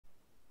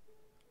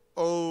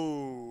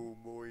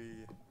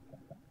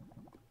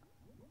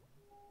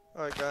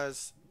Alright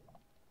guys,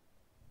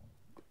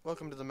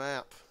 welcome to the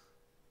map.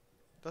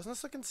 Doesn't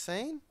this look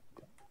insane?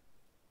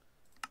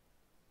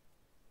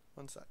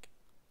 One sec.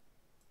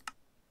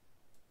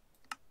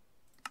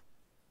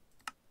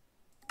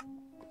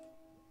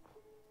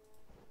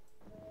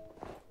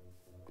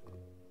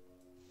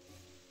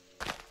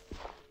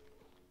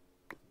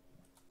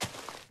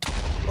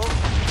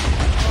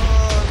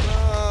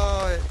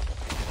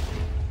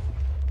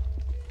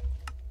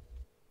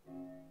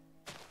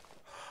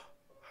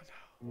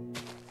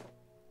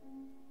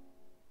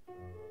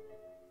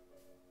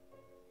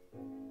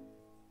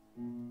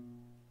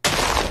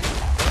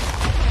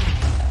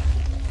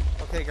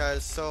 Okay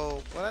guys,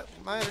 so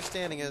my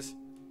understanding is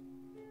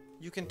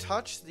you can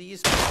touch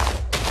these. I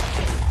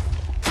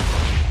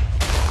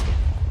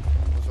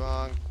was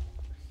wrong.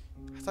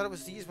 I thought it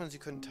was these ones you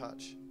couldn't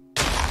touch.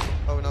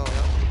 Oh no,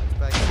 it's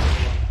back in the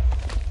one.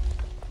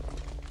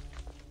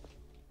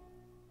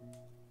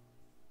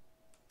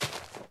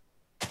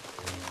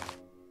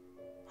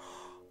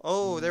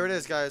 Oh, there it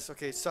is guys.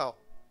 Okay, so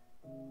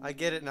I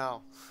get it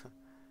now.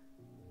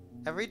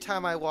 Every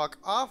time I walk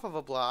off of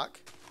a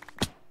block,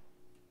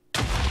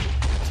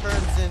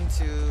 turns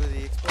into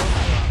the exploding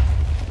block.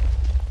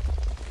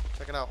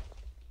 Check it out.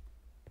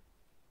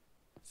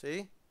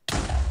 See? Oop.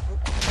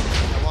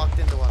 I walked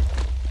into one.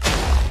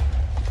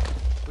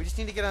 We just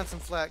need to get on some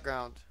flat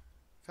ground.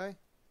 Okay?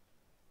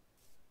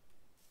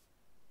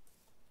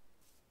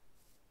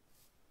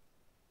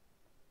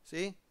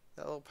 See?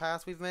 That little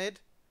path we've made?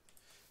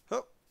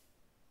 Huh.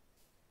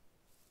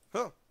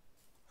 Huh.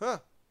 Huh.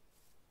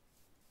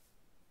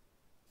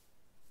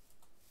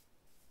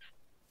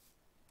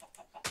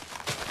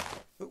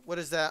 What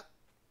is that?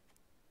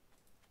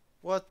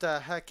 What the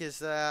heck is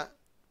that?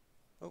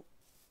 Oh.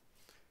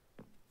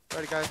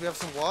 Alrighty guys, we have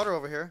some water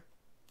over here.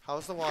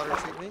 How's the water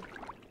treat me?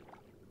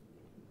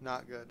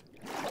 Not good.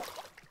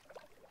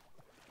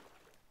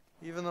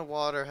 Even the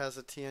water has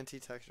a TNT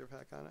texture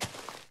pack on it.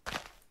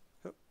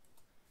 Oh.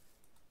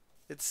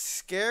 It's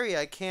scary,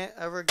 I can't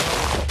ever go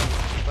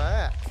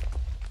back.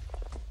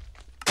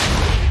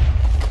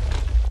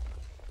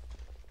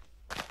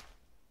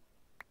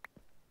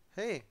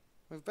 Hey,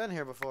 we've been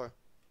here before.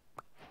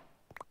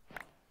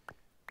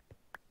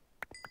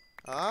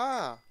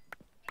 Ah,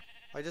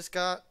 I just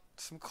got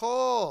some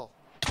coal.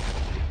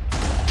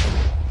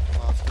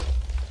 Lost it.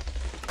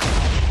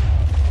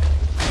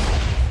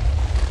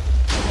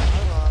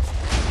 I lost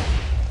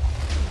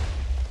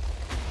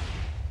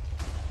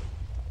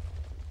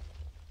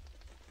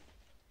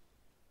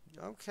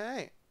it.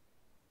 Okay.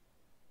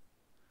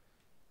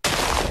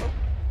 Oh.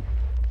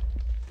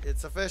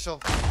 It's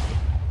official.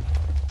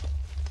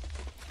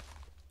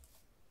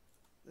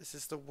 This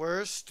is the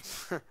worst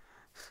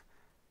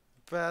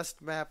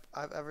best map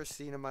I've ever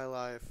seen in my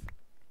life.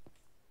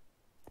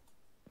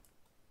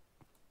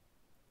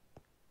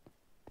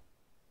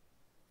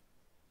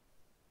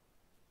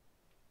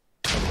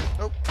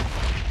 Oh.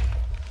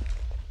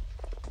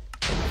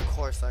 Of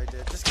course I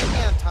did. Just get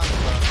me on top of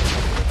that.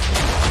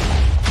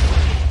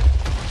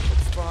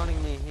 It's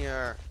spawning me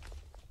here.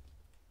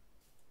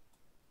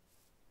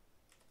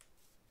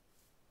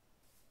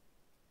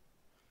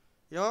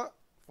 You know what?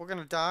 We're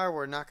gonna die or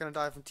we're not gonna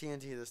die from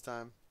TNT this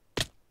time.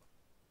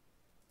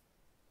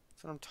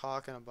 That's what I'm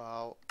talking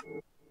about.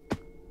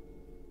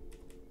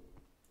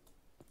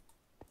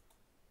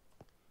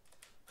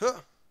 Huh!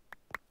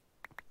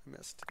 I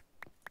missed.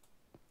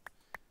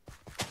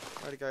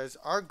 Alrighty guys,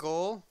 our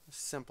goal is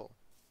simple.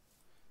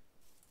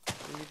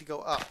 We need to go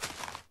up.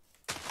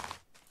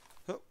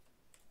 Huh.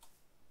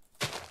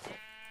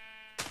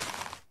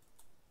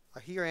 I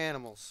hear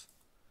animals.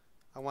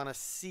 I want to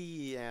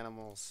see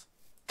animals.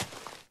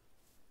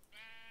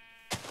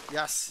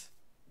 Yes!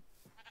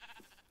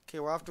 Okay,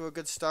 we're off to a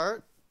good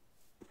start.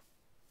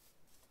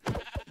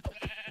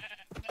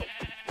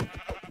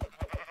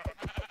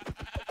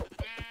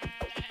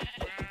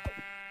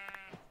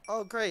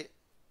 Oh, great.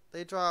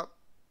 They drop.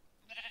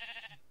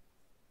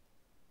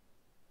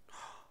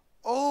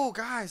 Oh,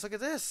 guys, look at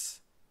this.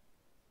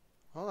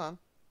 Hold on.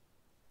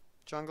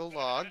 Jungle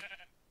log.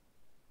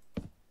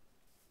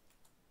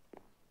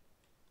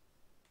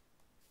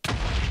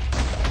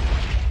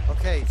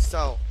 Okay,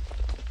 so.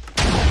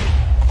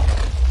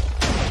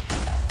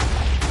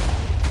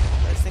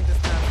 I think this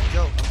is a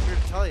joke. I'm here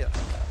to tell you.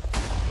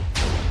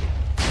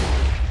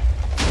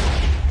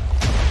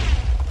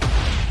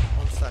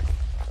 One sec.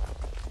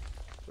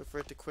 Wait for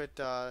it to quit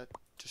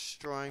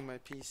destroying my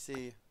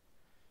PC.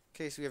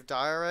 Okay, so we have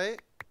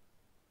diorite.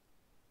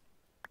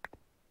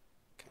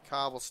 Okay,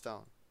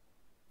 cobblestone.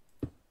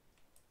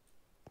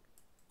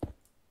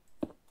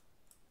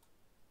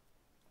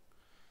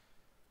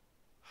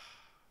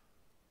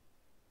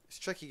 It's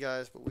tricky,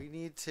 guys, but we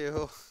need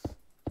to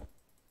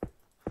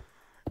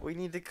we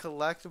need to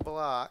collect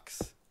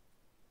blocks.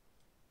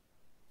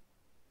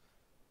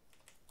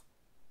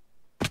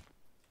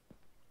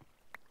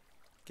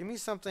 Give me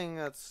something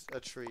that's a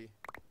tree.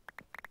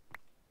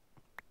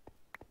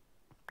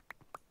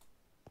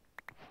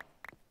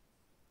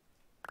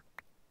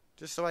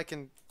 Just so I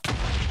can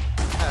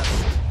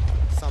test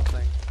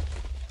something.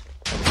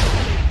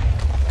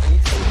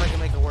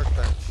 make a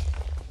workbench.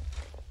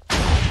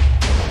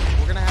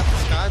 We're gonna have to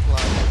sky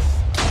block this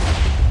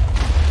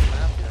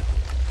map here.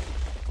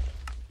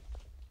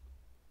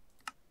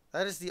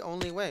 That is the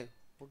only way.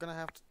 We're gonna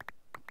have to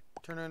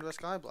turn it into a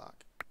sky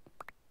block.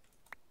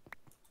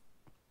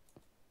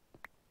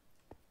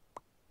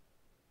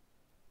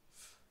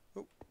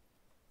 Oh,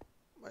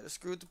 might have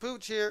screwed the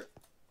pooch here.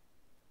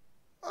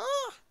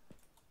 Ah!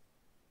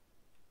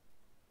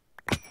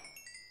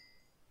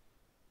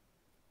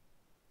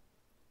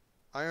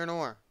 Iron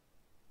ore.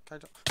 Can I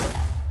jump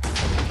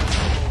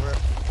over it?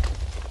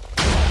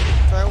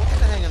 Sorry, we'll get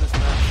the hang of this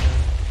map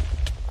soon.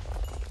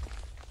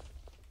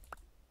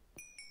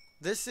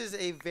 This is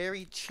a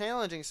very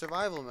challenging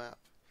survival map.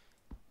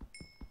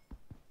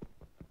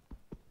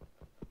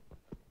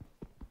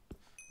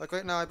 Like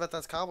right now, I bet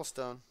that's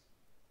cobblestone.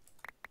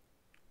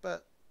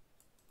 Bet.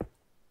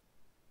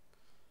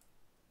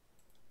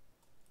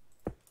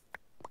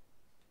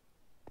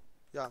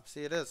 Yeah,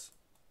 see it is.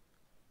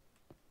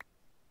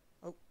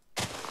 Oh.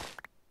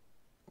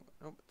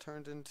 Nope, it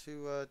turned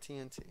into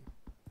TNT.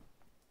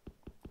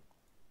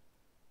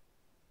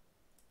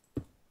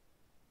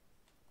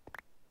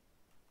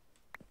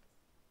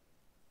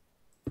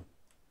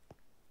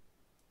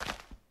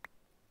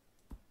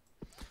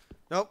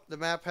 Nope, the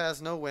map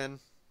has no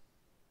win.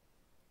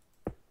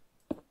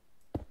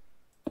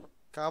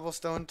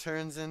 Cobblestone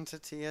turns into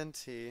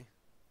TNT.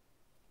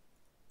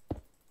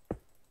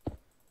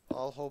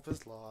 All hope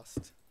is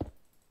lost.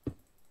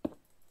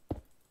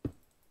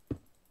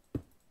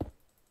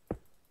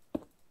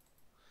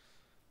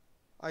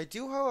 I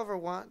do, however,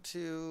 want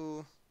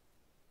to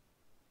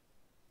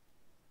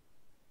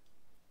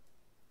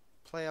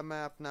play a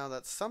map now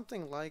that's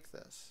something like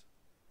this.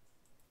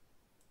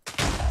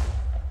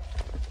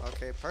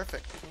 Okay,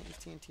 perfect. Can't use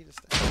TNT to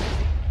stay.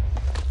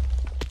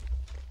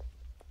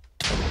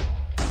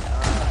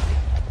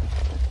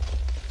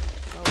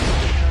 Oh, we're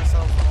getting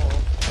ourselves a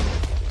hole.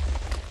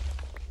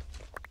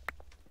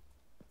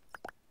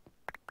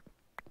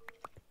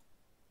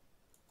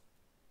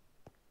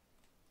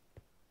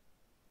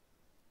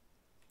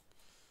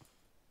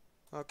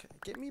 Okay,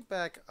 get me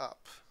back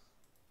up.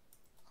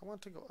 I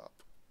want to go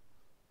up.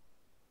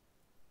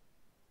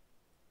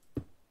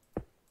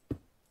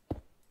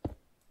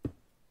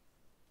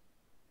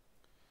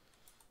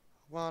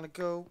 I want to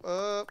go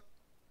up.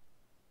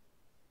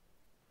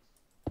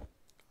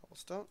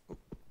 Cobblestone. Oh,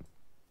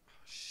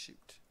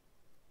 shoot.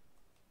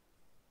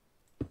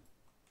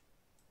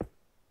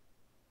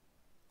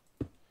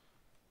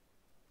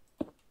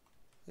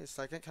 Wait a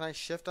second. Can I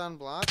shift on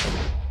block?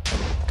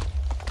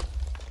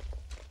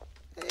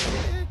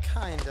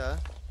 Kinda.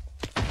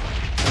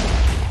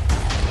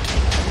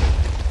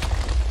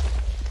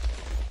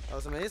 That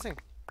was amazing.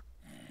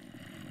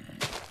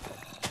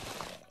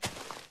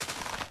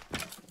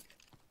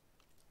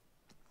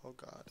 Oh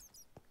god.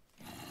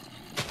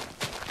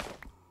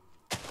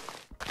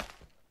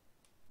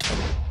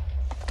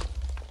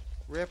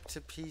 Ripped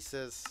to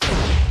pieces.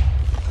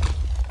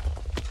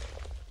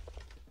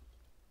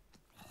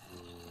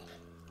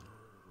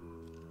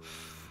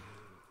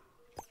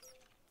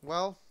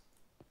 Well.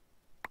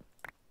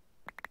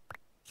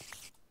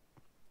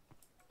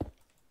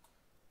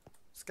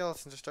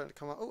 Skeletons are starting to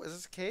come out. Oh, is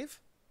this a cave?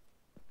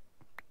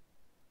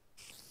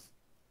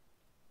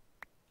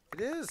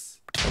 It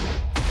is.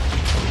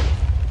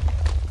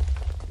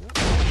 Yep.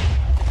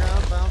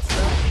 Ground, bounce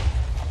up.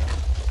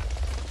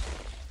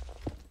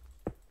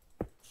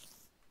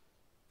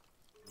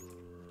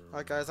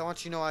 Alright guys, I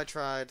want you to know I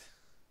tried.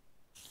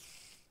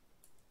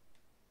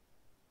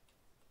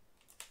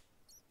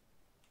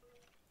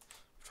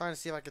 I'm trying to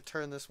see if I could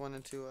turn this one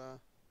into a...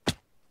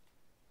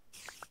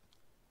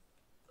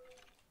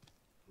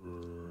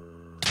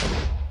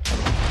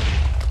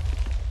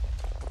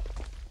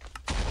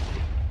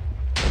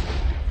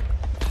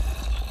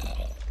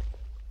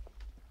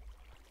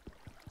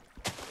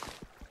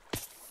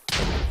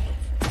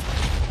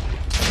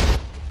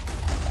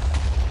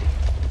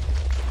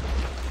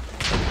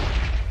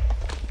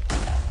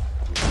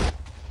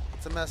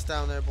 It's a mess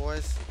down there,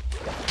 boys.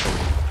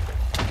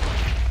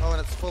 Oh,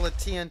 and it's full of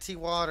TNT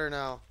water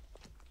now.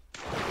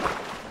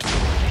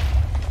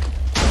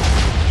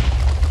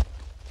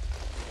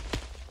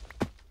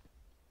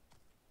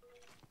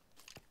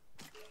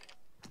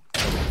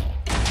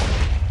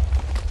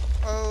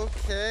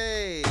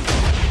 Okay.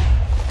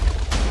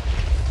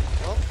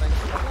 Well, thanks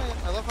for playing.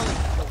 I love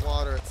how the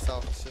water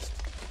itself is just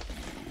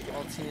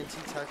all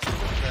TNT texture.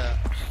 Look at that.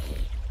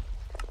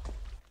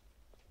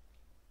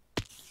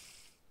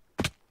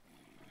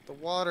 The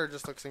water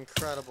just looks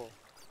incredible.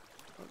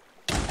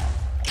 Hey,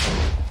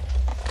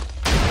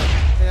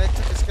 I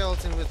took a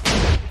skeleton with me.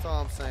 That's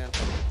all I'm saying.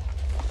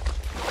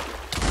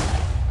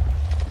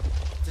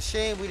 It's a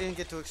shame we didn't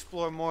get to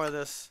explore more of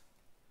this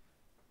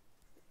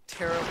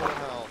terrible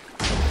hell.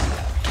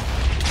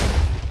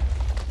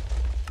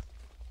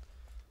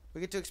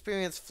 We get to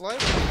experience flight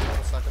for a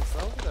couple seconds,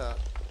 though. Look at that.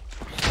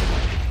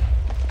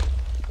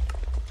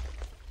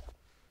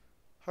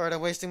 Alright,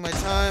 I'm wasting my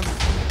time.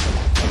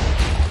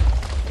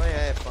 But yeah,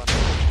 I had fun.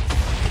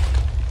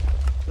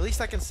 At least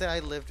I can say I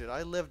lived it.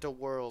 I lived a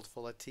world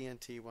full of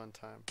TNT one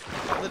time.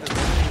 I lived in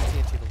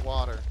TNT, the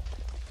water,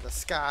 the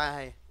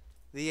sky,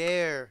 the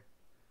air.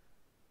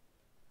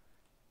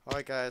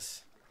 Alright,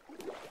 guys.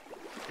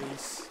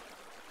 Peace.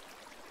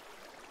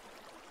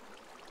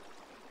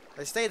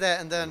 I say that,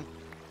 and then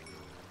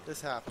this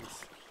happens.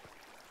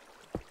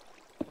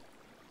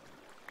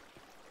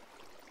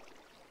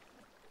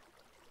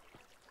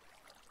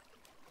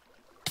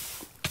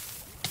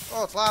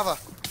 Oh, it's lava.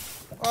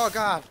 Oh,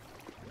 God.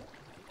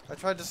 I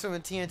tried to swim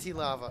in TNT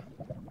lava.